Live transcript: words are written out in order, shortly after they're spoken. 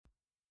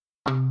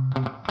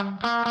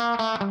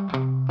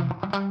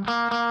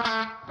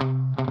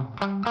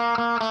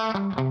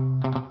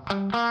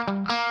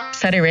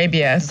Saudi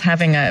Arabia is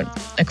having a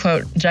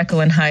quote, Jekyll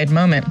and Hyde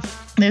moment.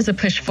 There's a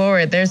push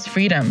forward, there's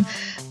freedom,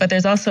 but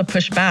there's also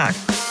push back.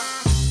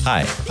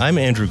 Hi, I'm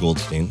Andrew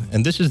Goldstein,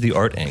 and this is The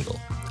Art Angle,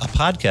 a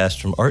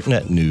podcast from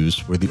ArtNet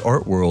News where the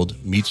art world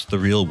meets the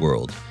real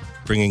world,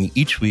 bringing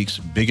each week's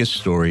biggest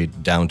story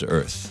down to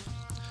earth.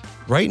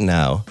 Right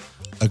now,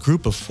 a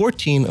group of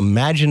 14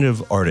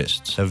 imaginative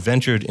artists have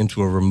ventured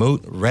into a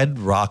remote red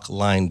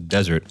rock-lined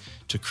desert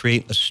to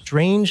create a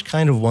strange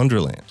kind of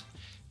wonderland.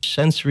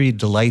 Sensory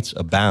delights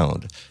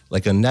abound,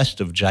 like a nest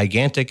of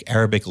gigantic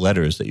Arabic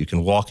letters that you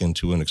can walk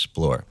into and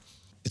explore.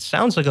 It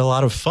sounds like a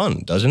lot of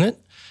fun, doesn't it?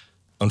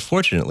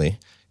 Unfortunately,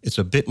 it's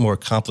a bit more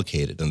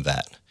complicated than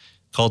that.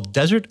 Called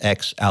Desert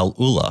X Al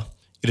Ula,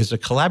 it is a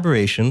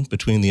collaboration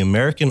between the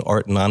American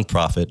art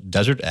nonprofit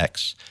Desert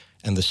X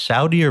and the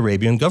Saudi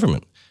Arabian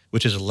government,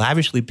 which has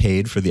lavishly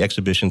paid for the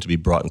exhibition to be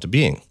brought into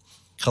being.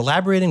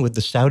 Collaborating with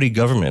the Saudi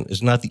government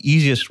is not the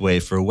easiest way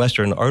for a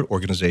Western art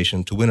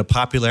organization to win a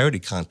popularity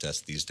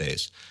contest these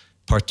days,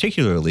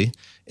 particularly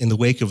in the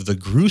wake of the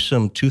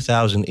gruesome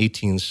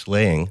 2018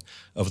 slaying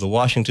of the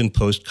Washington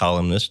Post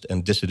columnist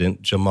and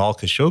dissident Jamal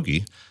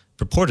Khashoggi,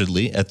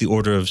 purportedly at the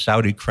order of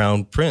Saudi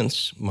Crown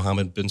Prince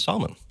Mohammed bin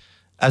Salman.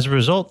 As a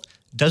result,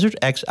 Desert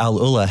X Al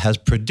Ula has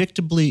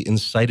predictably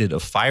incited a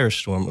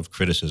firestorm of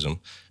criticism,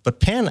 but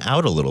pan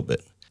out a little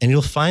bit. And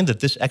you'll find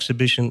that this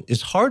exhibition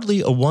is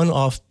hardly a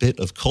one-off bit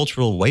of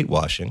cultural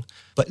whitewashing,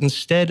 but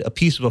instead a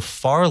piece of a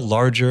far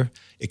larger,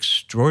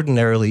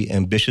 extraordinarily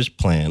ambitious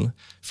plan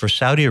for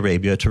Saudi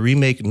Arabia to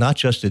remake not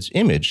just its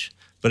image,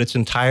 but its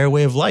entire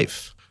way of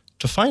life.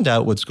 To find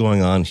out what's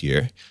going on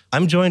here,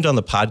 I'm joined on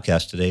the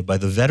podcast today by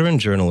the veteran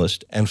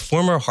journalist and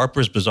former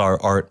Harper's Bazaar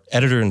art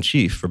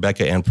editor-in-chief,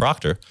 Rebecca Ann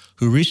Proctor,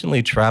 who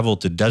recently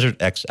traveled to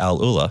Desert X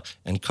Al Ula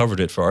and covered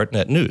it for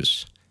ArtNet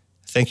News.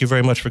 Thank you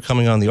very much for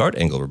coming on The Art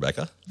Angle,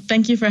 Rebecca.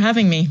 Thank you for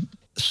having me.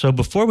 So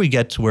before we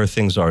get to where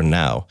things are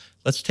now,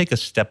 let's take a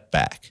step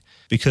back.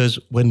 Because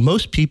when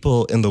most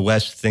people in the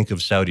West think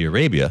of Saudi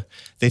Arabia,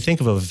 they think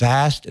of a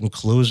vast and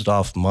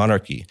closed-off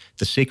monarchy,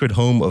 the sacred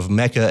home of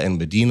Mecca and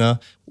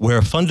Medina, where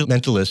a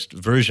fundamentalist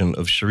version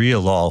of Sharia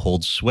law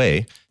holds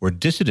sway, where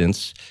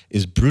dissidence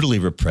is brutally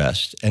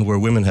repressed, and where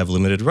women have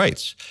limited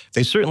rights.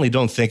 They certainly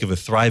don't think of a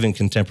thriving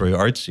contemporary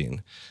art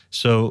scene.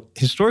 So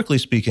historically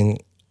speaking,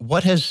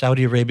 what has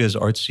Saudi Arabia's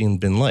art scene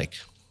been like?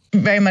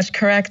 Very much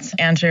correct,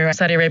 Andrew.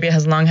 Saudi Arabia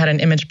has long had an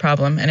image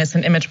problem, and it's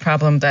an image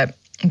problem that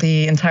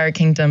the entire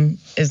kingdom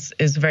is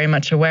very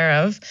much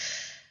aware of.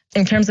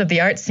 In terms of the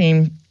art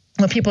scene,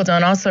 what people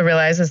don't also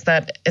realize is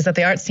that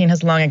the art scene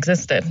has long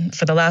existed.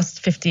 For the last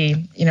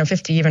 50,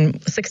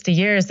 even 60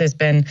 years, there's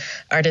been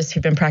artists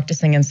who've been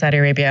practicing in Saudi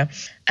Arabia.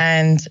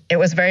 And it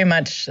was very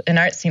much an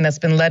art scene that's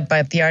been led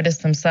by the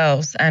artists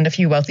themselves and a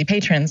few wealthy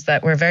patrons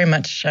that were very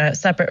much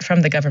separate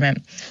from the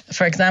government.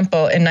 For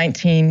example, in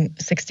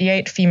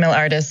 1968, female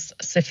artists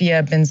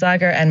Safia bin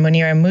Zaghar and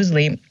Munira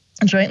Musli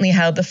jointly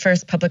held the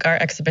first public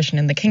art exhibition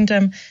in the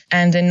kingdom.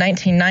 And in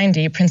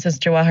 1990, Princess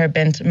Jawahar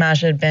bint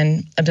Majid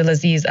bin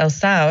Abdulaziz Al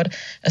Saud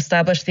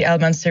established the Al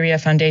Mansouriya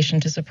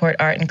Foundation to support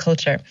art and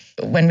culture.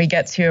 When we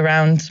get to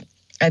around,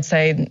 I'd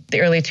say,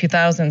 the early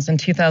 2000s, in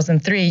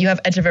 2003, you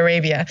have Edge of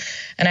Arabia.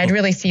 And I'd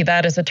really see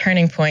that as a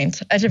turning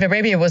point. Edge of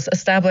Arabia was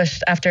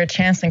established after a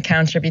chance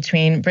encounter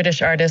between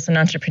British artist and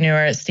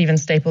entrepreneur Stephen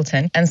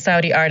Stapleton and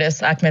Saudi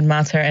artists Ahmed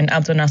Matar and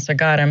Abdul Nasser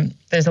Gharam.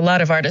 There's a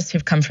lot of artists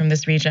who've come from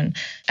this region.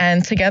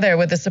 And together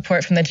with the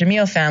support from the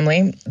Jamil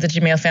family, the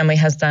Jamil family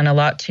has done a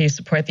lot to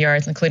support the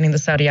arts, including the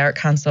Saudi Art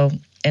Council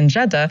in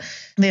Jeddah.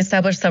 They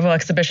established several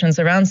exhibitions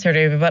around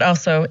Saudi Arabia, but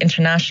also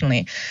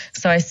internationally.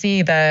 So I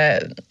see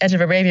the Edge of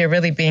Arabia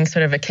really being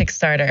sort of a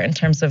Kickstarter in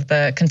terms of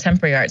the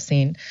contemporary art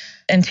scene.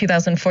 In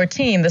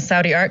 2014, the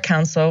Saudi Art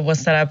Council was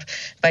set up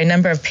by a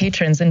number of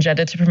patrons in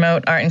Jeddah to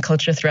promote art and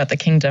culture throughout the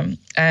kingdom.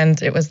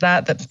 And it was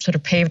that sort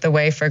of paved the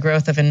way for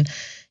growth of an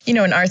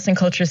arts and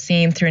culture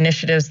scene through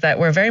initiatives that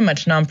were very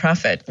much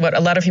nonprofit. What a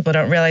lot of people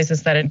don't realize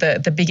is that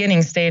the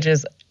beginning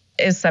stages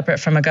is separate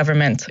from a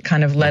government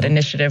kind of led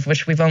initiative,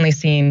 which we've only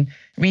seen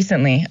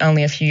recently,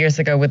 only a few years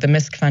ago with the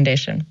Misk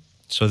Foundation.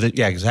 So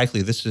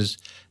exactly. This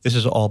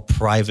is all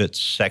private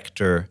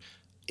sector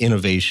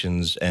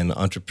innovations and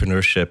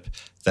entrepreneurship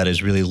that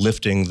is really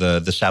lifting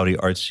the Saudi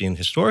art scene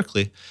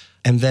historically.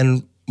 And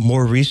then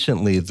more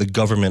recently, the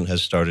government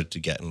has started to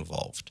get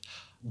involved.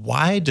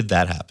 Why did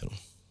that happen?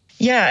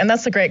 Yeah, and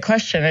that's a great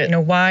question.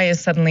 Why is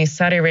suddenly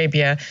Saudi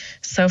Arabia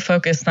so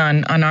focused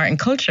on art and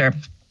culture?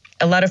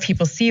 A lot of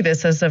people see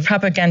this as a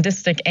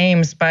propagandistic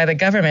aims by the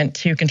government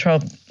to control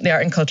the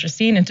art and culture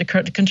scene and to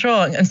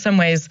control, in some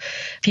ways,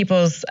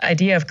 people's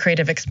idea of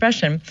creative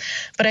expression.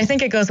 But I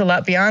think it goes a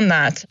lot beyond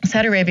that.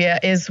 Saudi Arabia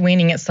is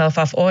weaning itself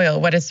off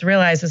oil. What it's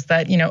realized is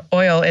that,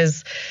 oil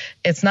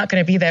it's not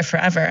going to be there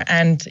forever,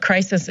 and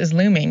crisis is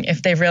looming.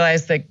 If they've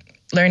realized that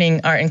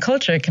learning art and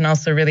culture can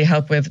also really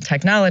help with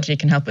technology,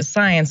 can help with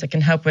science, it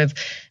can help with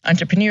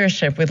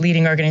entrepreneurship, with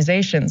leading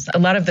organizations. A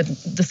lot of the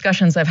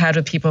discussions I've had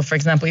with people, for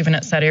example, even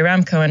at Saudi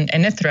Aramco and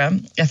ITHRA.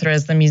 ITHRA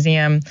is the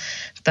museum,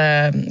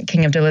 the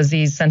King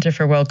Abdulaziz Center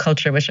for World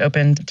Culture, which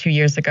opened 2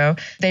 years ago.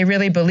 They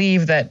really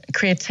believe that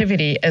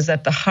creativity is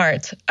at the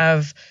heart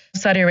of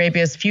Saudi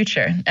Arabia's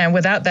future. And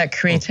without that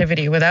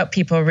creativity, without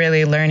people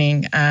really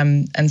learning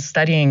and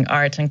studying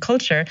art and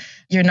culture,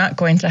 you're not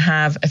going to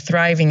have a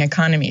thriving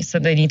economy. So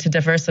they need to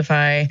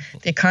diversify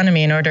the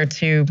economy in order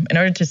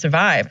to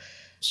survive.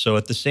 So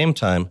at the same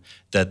time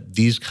that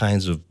these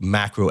kinds of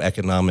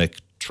macroeconomic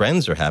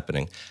trends are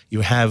happening,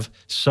 you have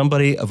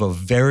somebody of a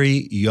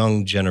very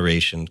young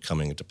generation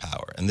coming into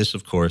power. And this,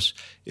 of course,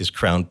 is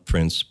Crown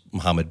Prince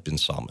Mohammed bin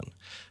Salman.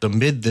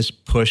 Amid this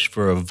push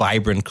for a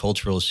vibrant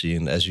cultural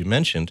scene, as you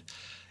mentioned,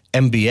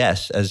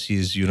 MBS, as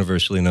he's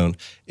universally known,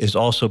 is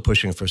also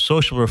pushing for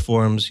social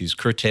reforms. He's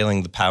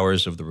curtailing the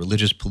powers of the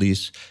religious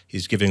police.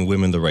 He's giving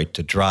women the right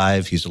to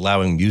drive. He's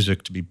allowing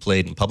music to be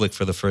played in public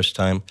for the first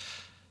time.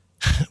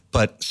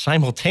 But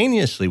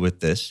simultaneously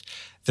with this,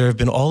 there have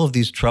been all of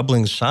these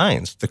troubling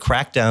signs. The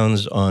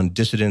crackdowns on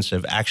dissidents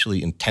have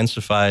actually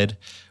intensified.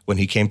 When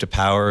he came to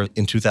power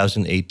in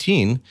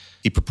 2018,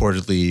 he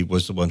purportedly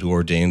was the one who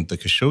ordained the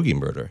Khashoggi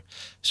murder.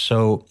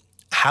 So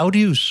how do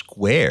you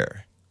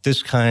square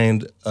this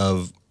kind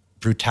of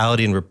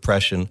brutality and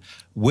repression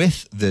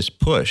with this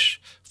push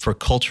for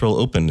cultural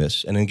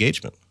openness and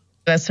engagement?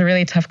 That's a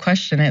really tough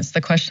question. It's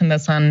the question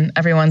that's on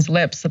everyone's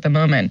lips at the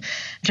moment.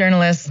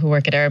 Journalists who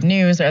work at Arab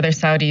News or other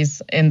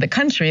Saudis in the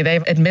country,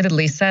 they've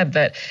admittedly said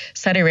that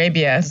Saudi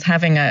Arabia is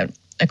having a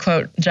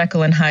quote,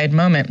 Jekyll and Hyde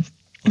moment.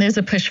 There's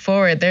a push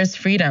forward, there's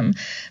freedom,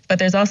 but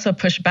there's also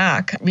push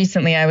back.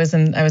 Recently, I was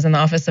in the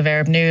office of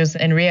Arab News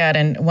in Riyadh,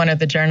 and one of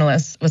the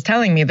journalists was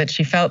telling me that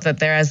she felt that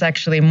there is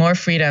actually more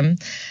freedom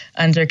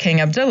under King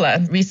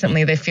Abdullah.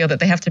 Recently, they feel that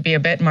they have to be a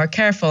bit more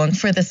careful. And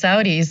for the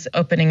Saudis,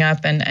 opening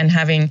up and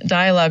having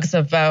dialogues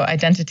about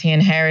identity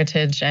and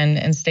heritage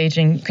and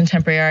staging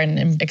contemporary art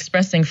and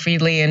expressing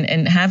freely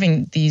and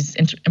having these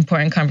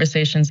important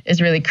conversations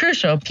is really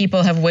crucial.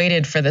 People have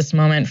waited for this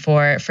moment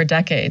for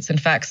decades. In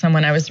fact,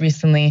 someone I was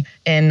recently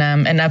in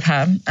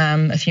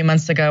Abha a few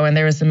months ago, and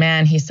there was a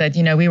man, he said,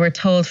 we were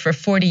told for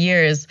 40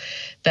 years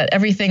that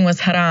everything was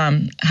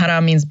haram.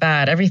 Haram means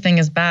bad. Everything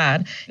is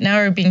bad. Now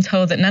we're being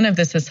told that none of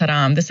this is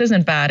haram. This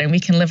isn't bad, and we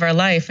can live our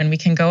life, and we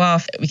can go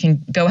off. We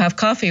can go have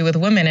coffee with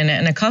women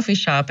in a coffee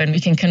shop, and we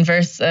can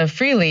converse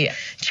freely.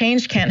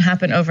 Change can't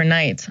happen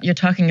overnight. You're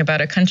talking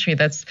about a country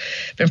that's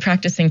been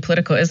practicing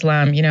political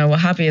Islam,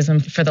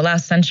 Wahhabism for the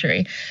last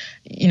century.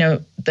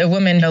 The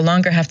women no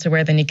longer have to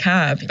wear the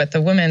niqab, but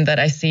the women that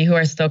I see who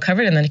are still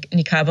covered in the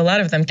niqab, a lot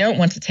of them don't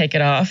want to take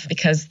it off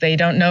because they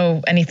don't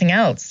know anything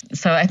else.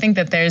 So I think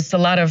that there's a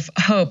lot of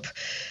hope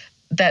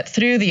that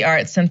through the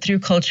arts and through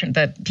culture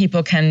that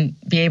people can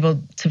be able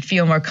to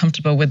feel more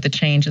comfortable with the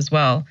change as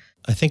well.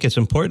 I think it's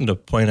important to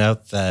point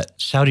out that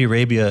Saudi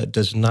Arabia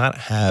does not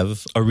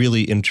have a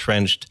really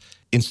entrenched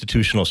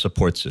institutional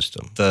support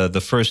system.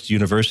 The first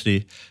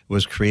university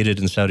was created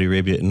in Saudi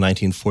Arabia in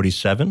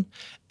 1947,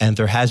 and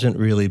there hasn't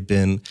really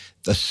been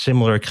a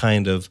similar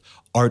kind of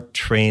art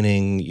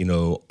training,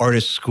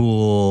 artist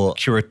school,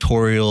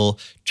 curatorial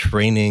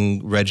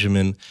training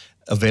regimen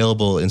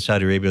available in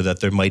Saudi Arabia that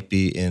there might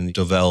be in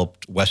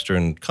developed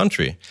Western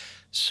country.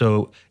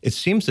 So it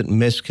seems that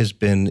MISC has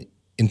been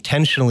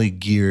intentionally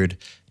geared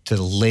to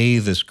lay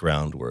this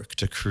groundwork,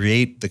 to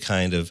create the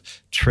kind of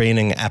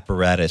training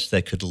apparatus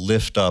that could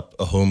lift up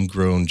a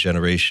homegrown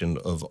generation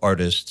of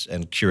artists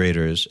and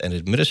curators and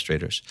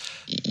administrators.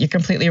 You're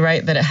completely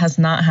right that it has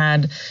not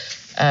had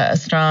a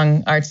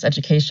strong arts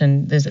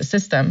education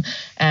system.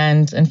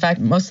 And in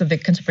fact, most of the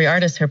contemporary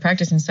artists who are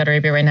practicing in Saudi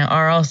Arabia right now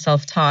are all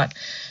self-taught.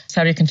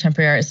 Saudi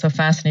contemporary art is so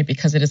fascinating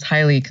because it is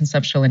highly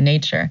conceptual in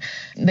nature.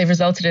 They've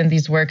resulted in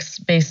these works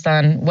based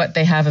on what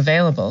they have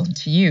available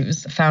to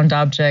use, found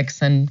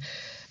objects and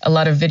a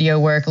lot of video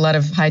work, a lot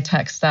of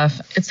high-tech stuff.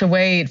 It's a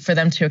way for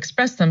them to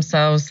express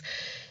themselves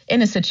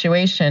in a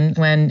situation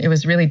when it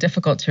was really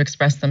difficult to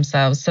express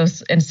themselves. So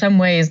in some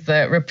ways,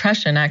 the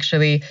repression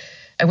actually,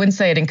 I wouldn't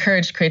say it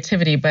encouraged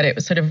creativity, but it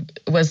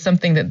was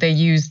something that they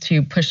used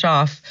to push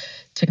off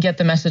to get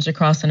the message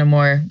across in a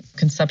more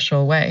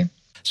conceptual way.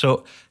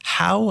 So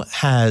how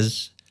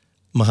has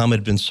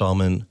Mohammed bin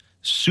Salman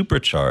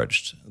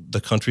supercharged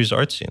the country's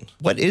art scene?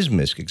 What is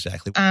MISC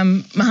exactly?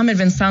 Mohammed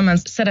bin Salman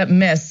set up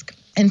MISC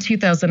in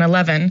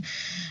 2011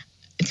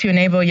 to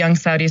enable young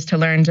Saudis to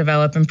learn,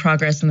 develop, and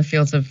progress in the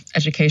fields of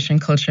education,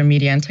 culture,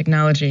 media, and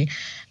technology.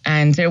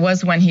 And it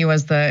was when he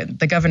was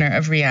the governor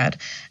of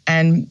Riyadh.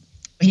 And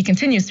he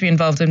continues to be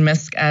involved in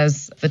MISC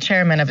as the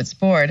chairman of its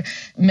board.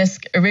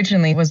 MISC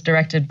originally was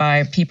directed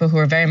by people who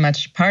were very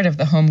much part of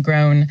the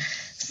homegrown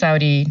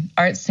Saudi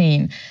art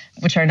scene,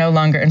 which are no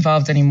longer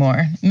involved anymore.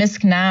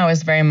 MISC now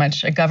is very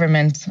much a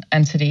government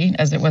entity,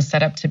 as it was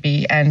set up to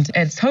be, and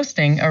it's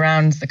hosting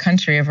around the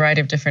country a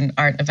variety of different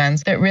art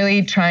events that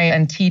really try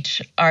and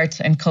teach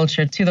art and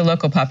culture to the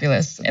local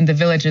populace. In the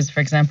villages, for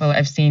example,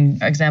 I've seen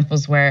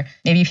examples where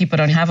maybe people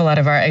don't have a lot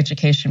of art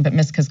education, but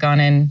MISC has gone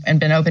in and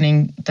been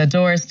opening the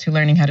doors to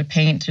learning how to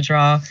paint, to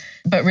draw.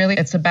 But really,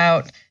 it's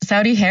about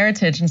Saudi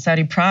heritage and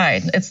Saudi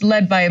pride. It's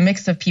led by a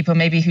mix of people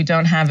maybe who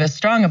don't have as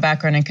strong a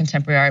background in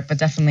contemporary art, but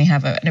definitely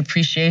have an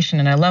appreciation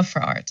and a love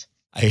for art.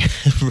 I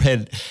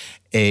read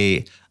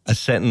a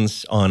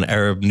sentence on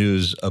Arab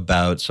News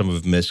about some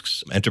of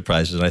MISC's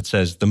enterprises, and it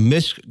says, the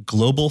MISC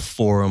Global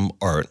Forum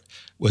art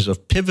was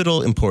of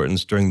pivotal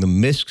importance during the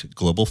MISC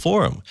Global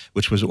Forum,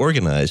 which was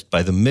organized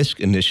by the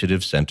MISC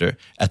Initiative Center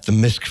at the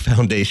MISC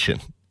Foundation.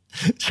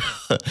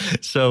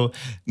 So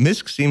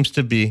MISC seems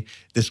to be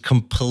this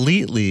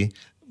completely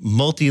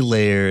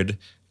multi-layered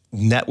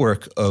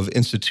network of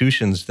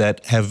institutions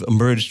that have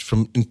emerged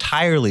from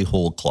entirely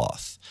whole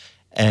cloth.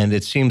 And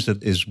it seems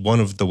that is one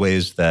of the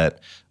ways that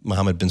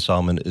Mohammed bin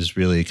Salman is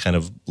really kind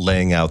of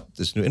laying out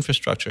this new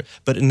infrastructure.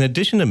 But in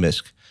addition to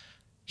MISC,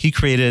 he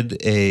created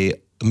a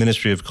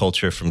Ministry of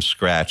Culture from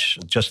scratch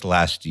just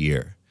last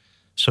year.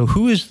 So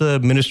who is the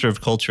Minister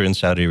of Culture in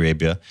Saudi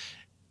Arabia?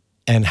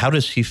 And how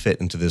does he fit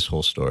into this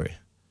whole story?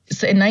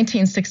 So in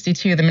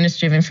 1962, the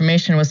Ministry of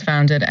Information was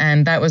founded,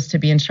 and that was to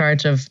be in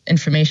charge of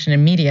information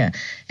and media.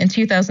 In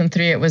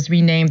 2003, it was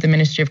renamed the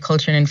Ministry of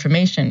Culture and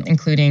Information,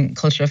 including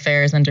cultural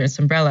affairs under its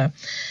umbrella.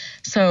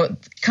 So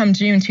come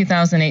June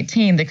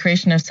 2018, the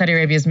creation of Saudi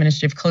Arabia's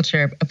Ministry of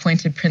Culture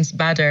appointed Prince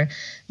Badr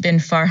bin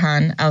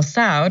Farhan Al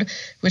Saud,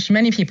 which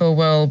many people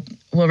will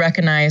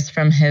recognize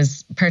from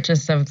his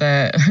purchase of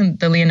the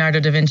Leonardo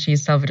da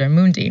Vinci's Salvator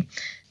Mundi.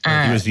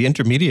 He was the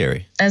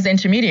intermediary. As the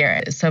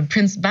intermediary. So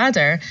Prince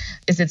Badr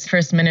is its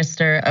first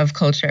Minister of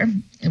Culture,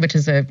 which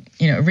is a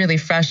really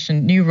fresh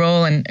and new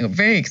role and a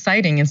very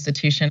exciting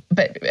institution.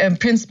 But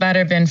Prince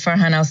Badr bin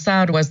Farhan Al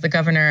Saud was the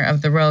governor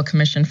of the Royal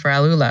Commission for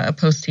Al Ula, a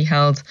post he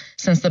held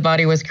since the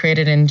body was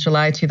created in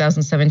July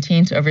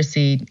 2017 to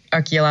oversee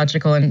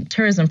archaeological and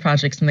tourism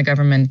projects in the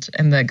government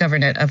and the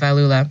governorate of Al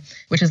Ula,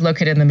 which is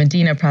located in the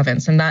Medina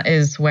province. And that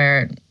is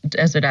where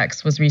Desert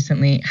X was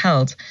recently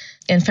held.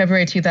 In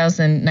February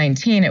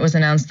 2019, it was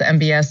announced that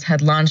MBS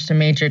had launched a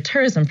major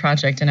tourism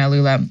project in Al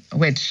Ula,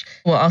 which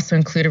will also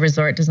include a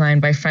resort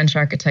designed by French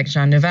architect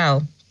Jean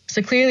Nouvel.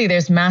 So clearly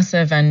there's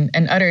massive and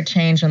utter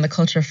change on the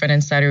culture front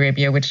in Saudi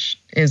Arabia, which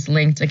is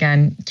linked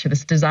again to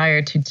this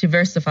desire to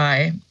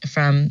diversify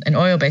from an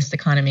oil-based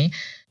economy.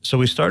 So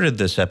we started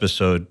this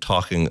episode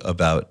talking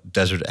about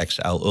Desert X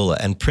Al Ula,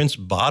 and Prince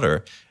Badr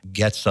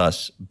gets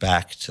us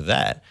back to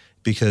that,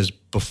 because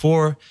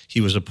before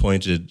he was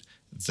appointed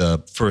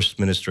the first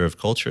Minister of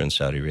Culture in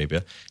Saudi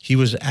Arabia, he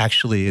was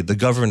actually the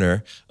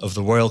governor of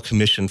the Royal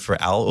Commission for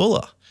Al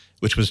Ula,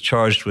 which was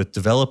charged with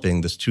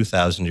developing this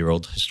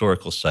 2,000-year-old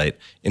historical site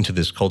into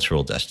this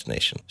cultural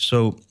destination.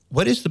 So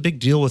what is the big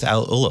deal with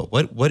Al Ula?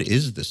 What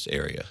is this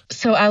area?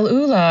 So Al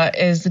Ula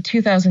is a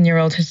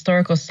 2,000-year-old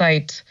historical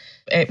site.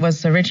 It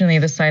was originally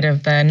the site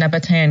of the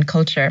Nabatean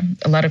culture.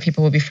 A lot of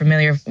people will be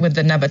familiar with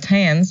the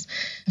Nabateans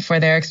for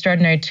their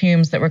extraordinary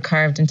tombs that were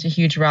carved into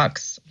huge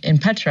rocks in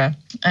Petra.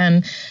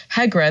 And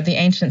Hegra, the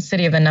ancient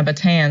city of the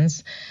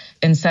Nabateans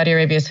in Saudi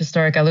Arabia's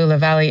historic Al Ula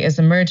Valley, is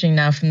emerging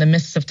now from the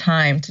mists of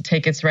time to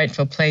take its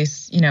rightful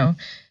place,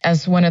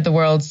 as one of the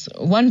world's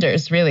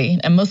wonders, really.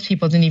 And most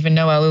people didn't even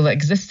know Al Ula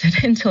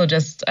existed until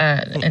just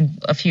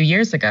a few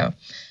years ago.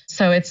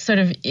 So it's sort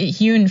of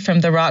hewn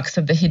from the rocks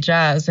of the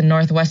Hijaz in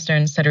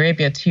northwestern Saudi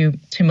Arabia two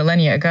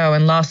millennia ago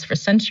and lost for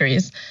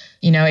centuries.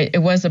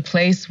 It was a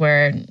place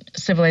where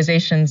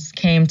civilizations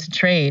came to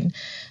trade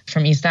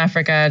from East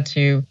Africa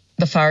to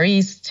the Far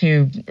East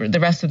to the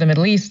rest of the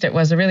Middle East. It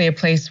was really a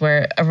place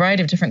where a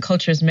variety of different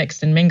cultures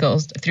mixed and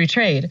mingled through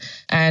trade.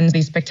 And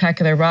these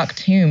spectacular rock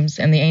tombs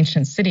in the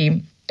ancient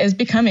city is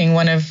becoming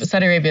one of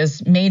Saudi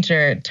Arabia's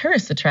major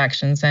tourist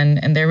attractions,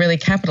 and they're really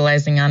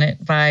capitalizing on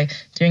it by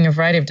doing a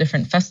variety of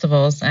different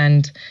festivals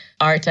and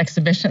art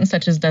exhibitions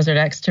such as Desert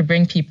X to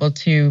bring people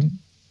to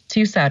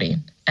Saudi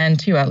and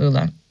to Al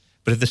Ula.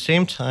 But at the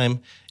same time,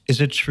 is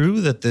it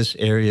true that this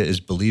area is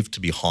believed to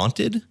be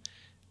haunted?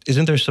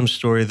 Isn't there some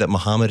story that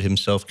Muhammad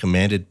himself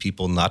commanded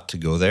people not to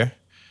go there?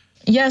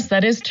 Yes,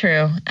 that is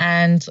true.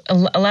 And a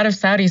lot of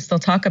Saudis still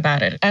talk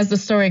about it. As the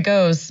story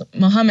goes,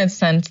 Muhammad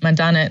sent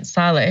Madanat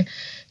Saleh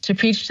to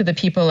preach to the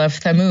people of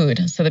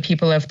Thamud. So the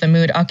people of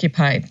Thamud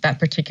occupied that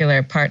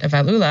particular part of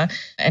Al Ula,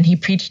 and he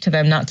preached to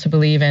them not to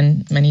believe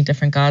in many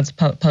different gods.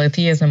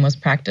 Polytheism was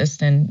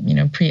practiced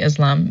in,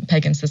 pre-Islam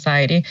pagan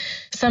society.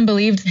 Some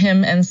believed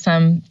him and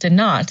some did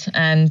not,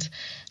 and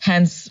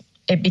hence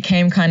it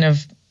became kind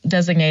of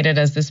designated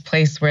as this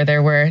place where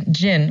there were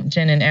jinn.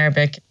 Jinn in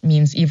Arabic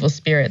means evil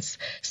spirits.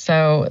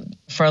 So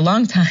for a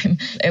long time,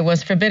 it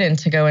was forbidden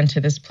to go into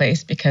this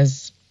place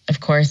because, of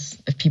course,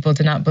 if people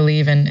did not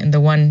believe in the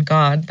one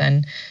God,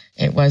 then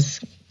it was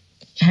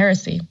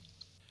heresy.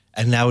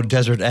 And now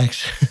Desert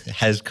X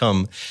has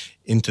come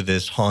into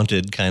this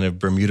haunted kind of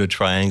Bermuda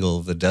Triangle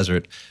of the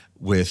desert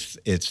with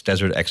its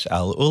Desert X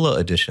Al Ula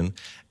edition.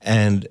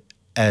 And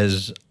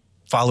as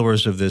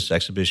followers of this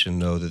exhibition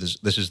know, that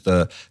this is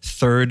the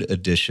third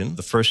edition.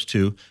 The first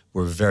two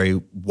were very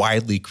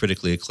widely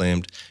critically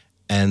acclaimed.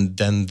 And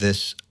then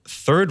this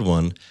third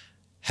one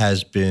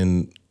has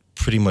been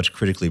pretty much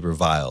critically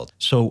reviled.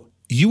 So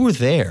you were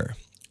there.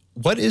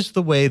 What is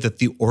the way that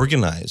the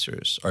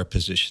organizers are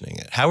positioning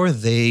it? How are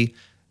they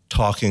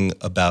talking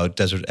about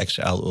Desert X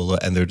Al Ula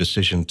and their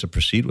decision to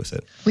proceed with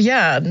it? Well,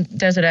 yeah,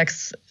 Desert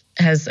X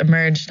has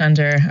emerged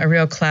under a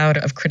real cloud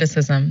of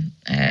criticism.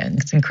 And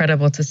it's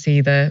incredible to see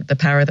the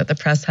power that the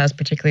press has,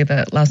 particularly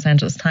the Los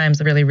Angeles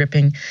Times, really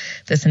ripping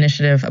this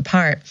initiative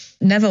apart.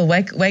 Neville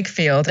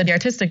Wakefield, the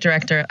artistic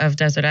director of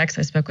Desert X,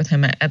 I spoke with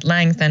him at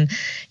length, and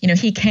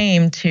he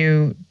came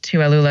to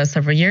Al Ula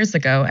several years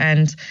ago,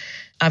 and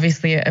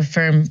obviously a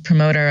firm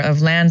promoter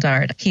of land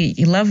art.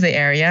 He loved the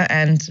area,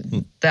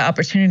 and the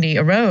opportunity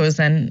arose,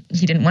 and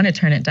he didn't want to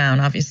turn it down,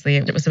 obviously.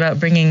 It was about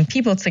bringing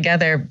people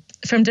together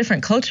from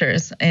different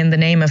cultures in the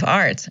name of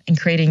art and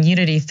creating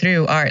unity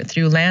through art,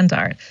 through land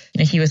art.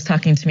 He was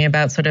talking to me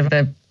about sort of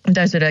the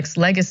Desert X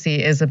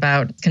legacy is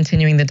about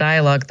continuing the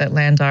dialogue that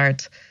land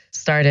art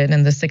started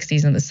in the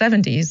 60s and the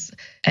 70s.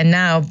 And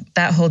now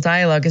that whole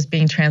dialogue is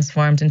being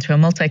transformed into a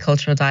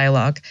multicultural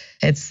dialogue.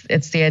 It's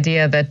the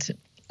idea that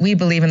we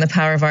believe in the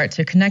power of art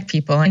to connect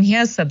people. And he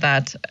has said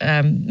that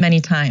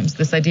many times,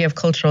 this idea of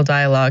cultural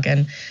dialogue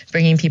and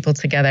bringing people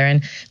together.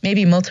 And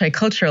maybe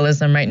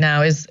multiculturalism right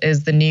now is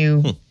the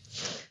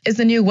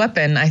new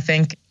weapon, I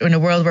think, in a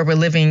world where we're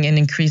living in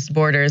increased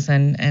borders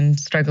and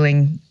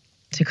struggling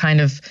to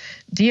kind of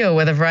deal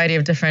with a variety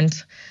of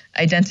different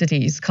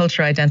identities,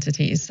 cultural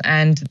identities.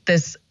 And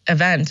this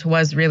event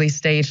was really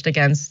staged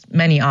against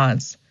many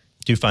odds.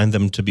 Do you find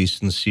them to be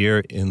sincere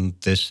in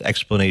this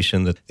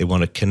explanation that they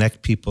want to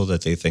connect people,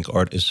 that they think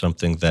art is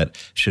something that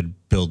should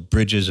build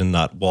bridges and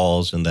not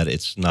walls, and that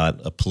it's not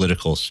a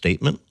political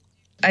statement?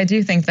 I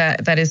do think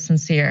that is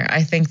sincere.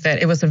 I think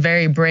that it was a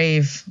very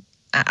brave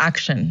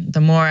action.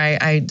 The more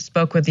I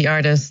spoke with the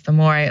artists, the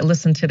more I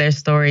listened to their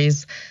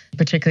stories,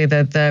 particularly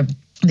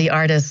the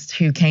artists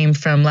who came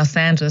from Los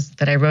Angeles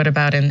that I wrote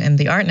about in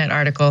the ArtNet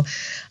article.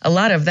 A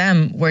lot of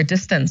them were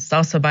distanced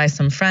also by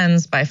some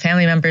friends, by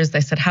family members.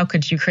 They said, how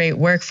could you create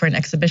work for an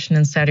exhibition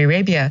in Saudi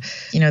Arabia?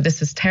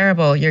 This is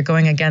terrible. You're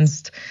going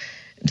against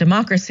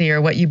democracy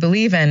or what you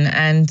believe in.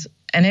 And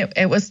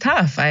it was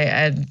tough.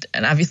 And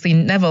obviously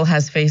Neville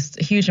has faced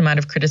a huge amount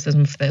of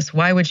criticism for this.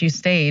 Why would you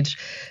stage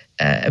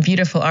a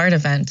beautiful art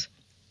event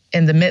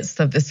in the midst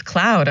of this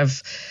cloud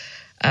of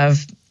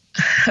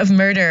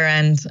murder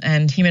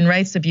and human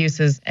rights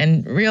abuses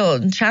and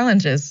real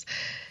challenges?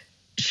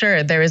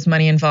 Sure, there is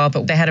money involved,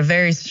 but they had a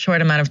very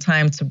short amount of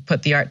time to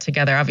put the art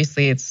together.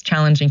 Obviously, it's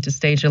challenging to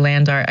stage a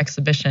land art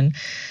exhibition.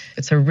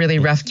 It's a really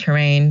rough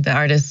terrain. The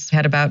artists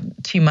had about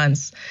 2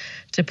 months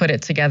to put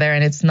it together,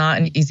 and it's not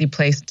an easy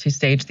place to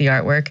stage the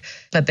artwork.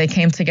 But they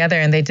came together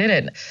and they did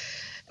it.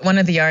 One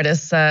of the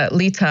artists,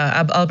 Lita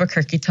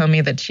Albuquerque, told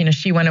me that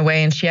she went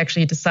away and she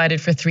actually decided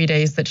for 3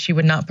 days that she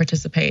would not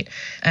participate.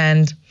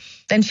 And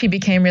then she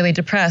became really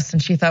depressed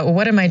and she thought, well,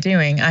 what am I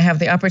doing? I have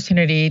the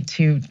opportunity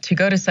to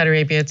go to Saudi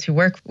Arabia to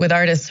work with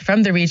artists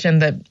from the region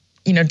that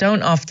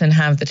don't often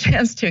have the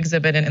chance to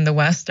exhibit in the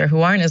West or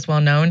who aren't as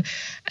well known.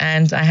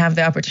 And I have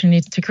the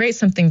opportunity to create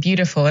something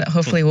beautiful that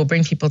hopefully will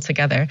bring people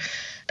together.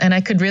 And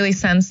I could really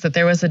sense that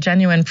there was a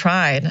genuine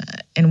pride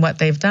in what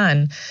they've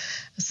done.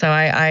 So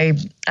I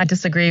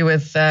disagree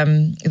with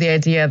the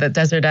idea that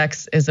Desert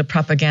X is a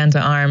propaganda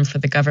arm for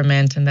the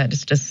government and that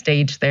it's just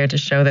staged there to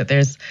show that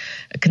there's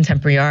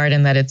contemporary art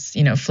and that it's,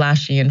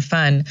 flashy and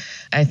fun.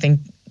 I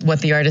think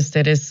what the artists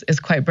did is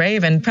quite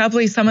brave, and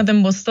probably some of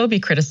them will still be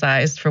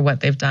criticized for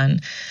what they've done.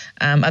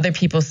 Other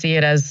people see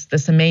it as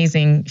this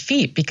amazing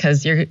feat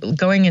because you're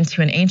going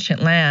into an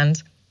ancient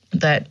land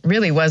that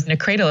really was in a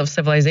cradle of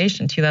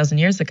civilization 2,000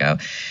 years ago,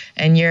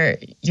 and you're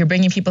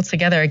bringing people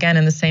together again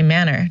in the same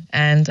manner.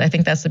 And I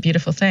think that's a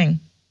beautiful thing.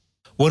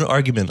 One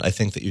argument I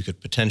think that you could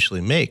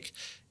potentially make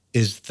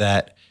is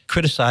that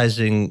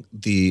criticizing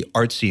the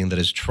art scene that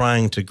is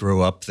trying to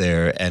grow up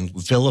there and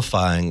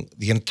vilifying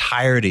the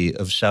entirety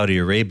of Saudi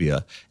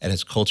Arabia and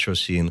its cultural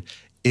scene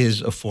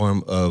is a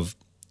form of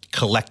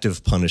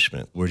collective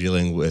punishment. We're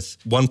dealing with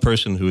one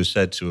person who is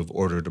said to have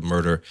ordered a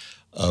murder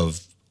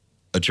of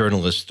a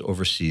journalist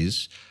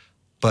overseas,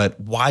 but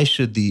why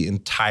should the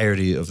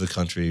entirety of the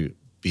country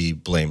be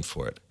blamed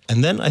for it?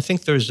 And then I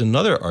think there's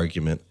another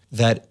argument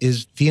that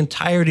is the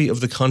entirety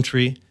of the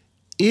country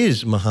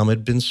is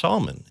Mohammed bin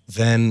Salman.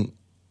 Then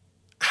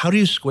how do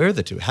you square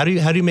the two? How do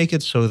you make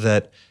it so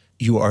that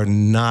you are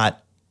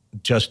not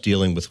just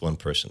dealing with one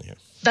person here?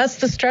 That's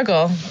the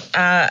struggle.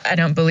 I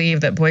don't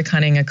believe that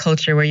boycotting a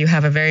culture where you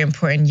have a very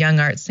important young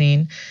art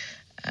scene,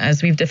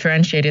 as we've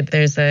differentiated,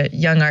 there's a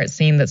young art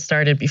scene that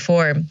started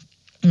before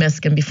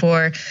MISC and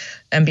before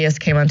MBS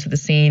came onto the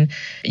scene.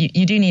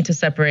 You do need to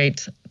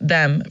separate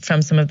them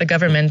from some of the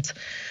government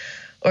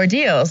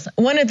ordeals.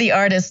 One of the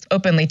artists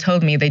openly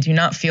told me they do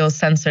not feel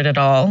censored at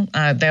all.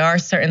 There are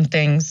certain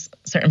things,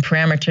 certain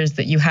parameters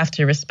that you have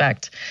to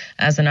respect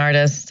as an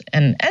artist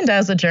and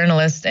as a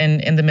journalist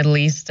in the Middle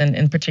East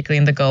and particularly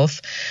in the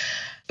Gulf.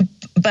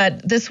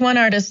 But this one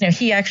artist,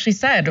 he actually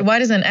said, why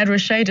doesn't Ed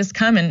Ruscha just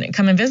come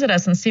and visit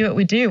us and see what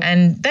we do?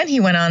 And then he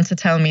went on to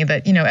tell me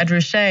that, Ed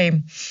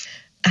Ruscha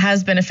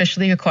has been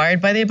officially acquired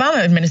by the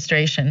Obama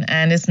administration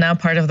and is now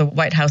part of the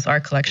White House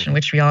art collection,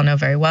 which we all know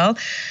very well.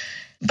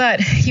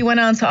 But he went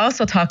on to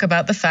also talk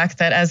about the fact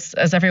that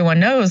as everyone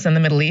knows in the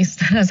Middle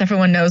East, as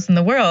everyone knows in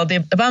the world, the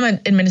Obama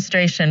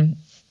administration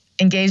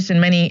engaged in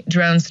many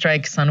drone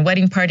strikes on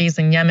wedding parties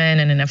in Yemen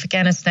and in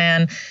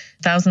Afghanistan.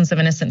 Thousands of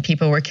innocent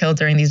people were killed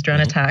during these drone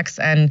attacks.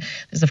 And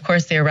there's, of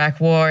course, the Iraq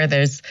War.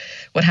 There's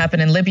what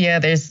happened in Libya.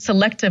 There's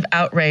selective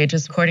outrage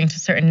according to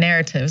certain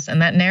narratives.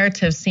 And that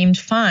narrative seemed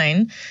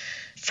fine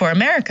for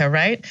America,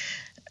 right?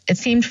 It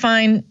seemed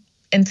fine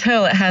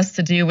until it has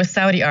to do with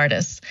Saudi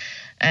artists.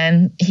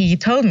 And he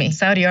told me,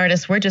 Saudi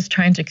artists, we're just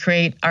trying to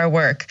create our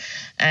work.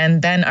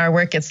 And then our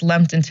work gets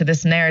lumped into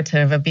this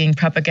narrative of being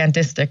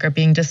propagandistic or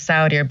being just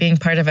Saudi or being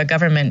part of a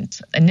government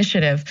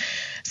initiative.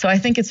 So I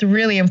think it's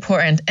really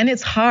important. And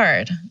it's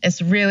hard. It's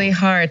really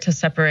hard to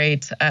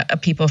separate a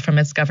people from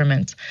its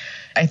government.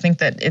 I think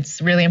that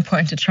it's really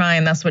important to try.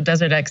 And that's what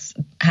Desert X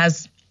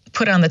has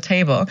put on the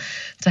table,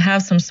 to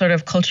have some sort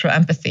of cultural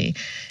empathy.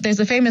 There's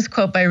a famous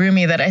quote by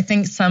Rumi that I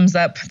think sums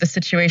up the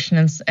situation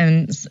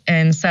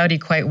in Saudi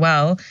quite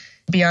well.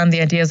 Beyond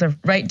the ideas of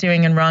right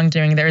doing and wrong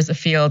doing, there is a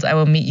field, I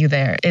will meet you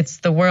there.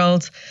 It's the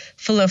world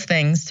full of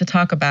things to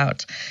talk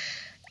about.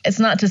 It's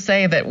not to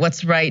say that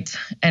what's right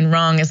and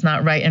wrong is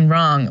not right and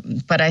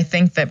wrong, but I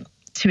think that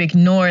to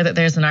ignore that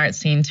there's an art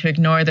scene, to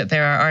ignore that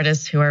there are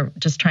artists who are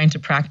just trying to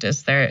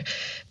practice, they're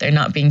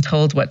not being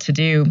told what to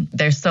do.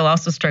 They're still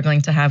also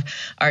struggling to have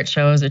art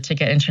shows or to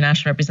get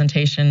international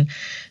representation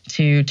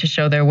to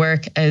show their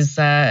work is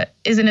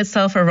in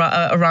itself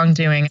a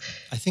wrongdoing.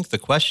 I think the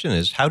question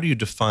is, how do you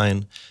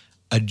define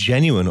a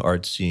genuine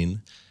art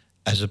scene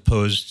as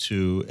opposed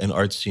to an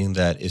art scene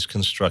that is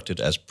constructed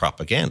as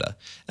propaganda?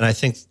 And I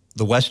think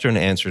the Western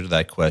answer to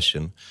that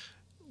question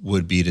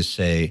would be to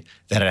say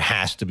that it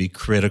has to be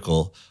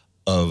critical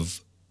of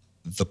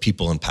the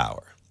people in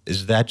power.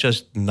 Is that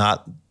just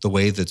not the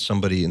way that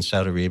somebody in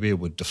Saudi Arabia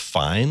would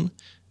define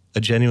a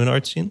genuine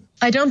art scene?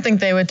 I don't think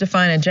they would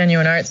define a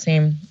genuine art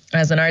scene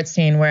as an art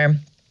scene where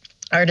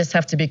artists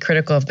have to be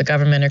critical of the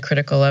government or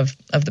critical of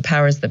the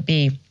powers that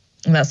be.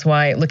 And that's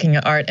why looking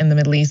at art in the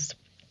Middle East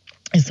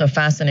is so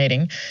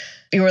fascinating.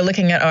 We were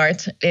looking at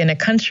art in a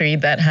country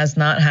that has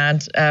not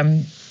had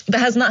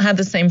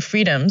the same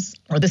freedoms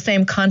or the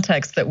same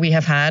context that we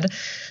have had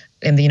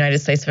in the United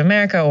States of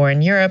America or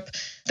in Europe.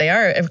 They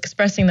are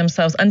expressing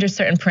themselves under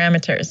certain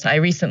parameters. I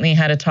recently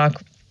had a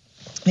talk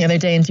the other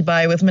day in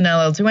Dubai with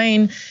Manal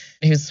El-Douain,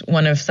 who's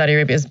one of Saudi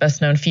Arabia's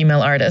best-known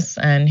female artists,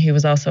 and who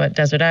was also at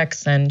Desert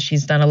X, and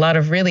she's done a lot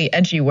of really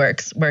edgy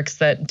works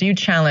that do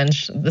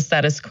challenge the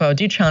status quo,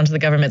 do challenge the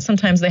government.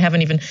 Sometimes they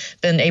haven't even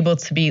been able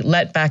to be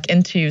let back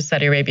into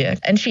Saudi Arabia.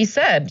 And she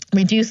said,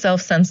 we do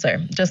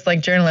self-censor, just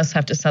like journalists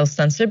have to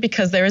self-censor,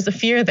 because there is a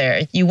fear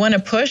there. You want to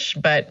push,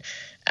 but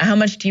how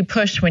much do you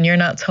push when you're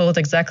not told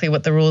exactly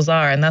what the rules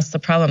are? And that's the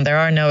problem. There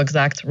are no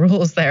exact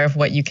rules there of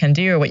what you can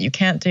do or what you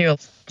can't do.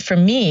 For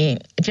me,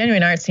 a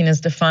genuine art scene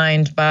is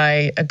defined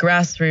by a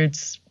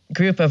grassroots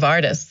group of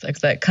artists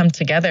that come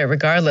together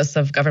regardless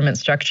of government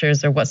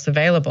structures or what's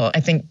available.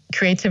 I think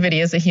creativity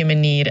is a human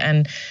need,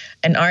 and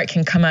art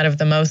can come out of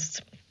the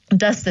most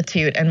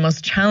destitute and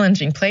most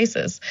challenging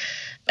places.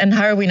 And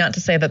how are we not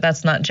to say that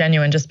that's not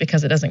genuine just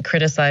because it doesn't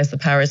criticize the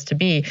powers to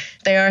be?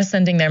 They are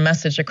sending their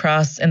message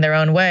across in their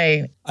own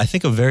way. I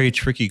think a very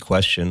tricky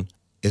question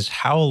is,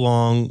 how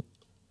long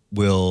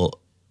will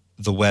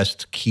the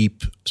West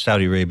keep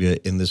Saudi Arabia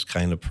in this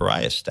kind of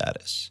pariah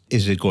status?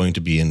 Is it going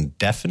to be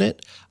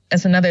indefinite?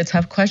 It's another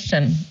tough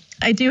question.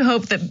 I do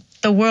hope that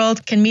the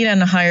world can meet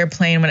on a higher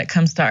plane when it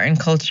comes to art and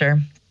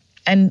culture,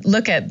 and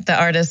look at the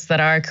artists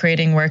that are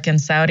creating work in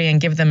Saudi and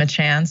give them a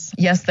chance.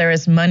 Yes, there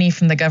is money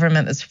from the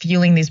government that's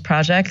fueling these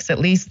projects. At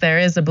least there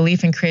is a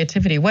belief in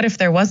creativity. What if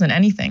there wasn't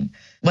anything?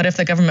 What if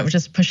the government was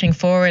just pushing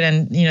forward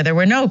and, there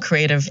were no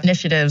creative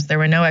initiatives, there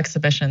were no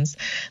exhibitions?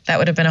 That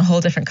would have been a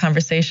whole different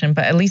conversation,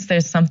 but at least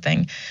there's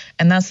something.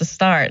 And that's a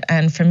start.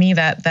 And for me,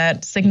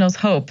 that signals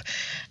hope.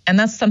 And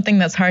that's something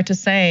that's hard to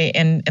say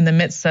in the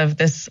midst of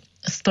this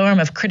storm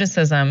of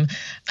criticism.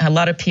 A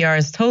lot of PR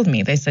has told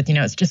me, they said,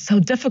 it's just so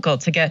difficult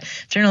to get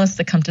journalists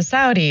to come to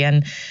Saudi,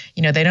 and,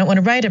 they don't want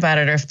to write about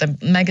it. Or if the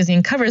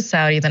magazine covers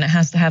Saudi, then it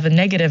has to have a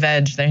negative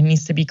edge. There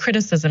needs to be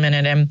criticism in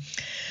it. And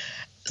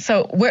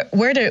so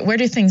where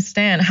do things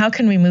stand? How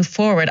can we move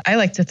forward? I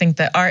like to think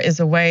that art is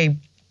a way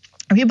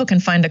where people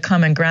can find a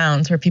common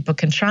ground, where people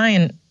can try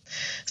and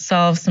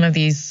solve some of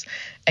these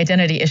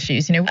identity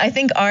issues. I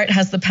think art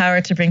has the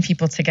power to bring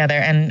people together,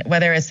 and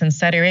whether it's in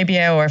Saudi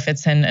Arabia or if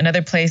it's in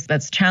another place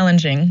that's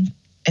challenging,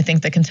 I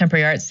think the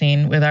contemporary art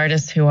scene with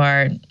artists who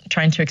are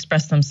trying to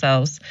express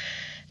themselves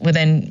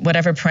within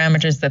whatever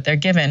parameters that they're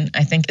given,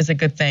 I think is a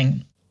good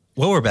thing.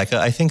 Well, Rebecca,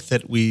 I think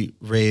that we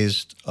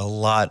raised a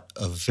lot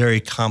of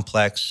very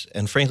complex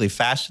and frankly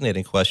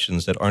fascinating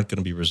questions that aren't going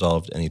to be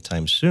resolved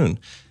anytime soon.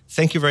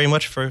 Thank you very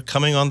much for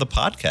coming on the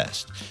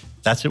podcast.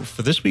 That's it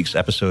for this week's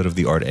episode of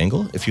The Art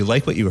Angle. If you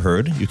like what you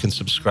heard, you can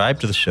subscribe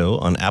to the show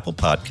on Apple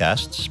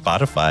Podcasts,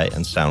 Spotify,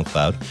 and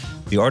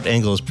SoundCloud. The Art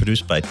Angle is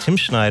produced by Tim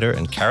Schneider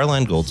and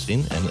Caroline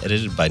Goldstein and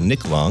edited by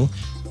Nick Long.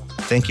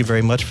 Thank you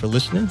very much for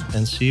listening,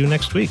 and see you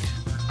next week.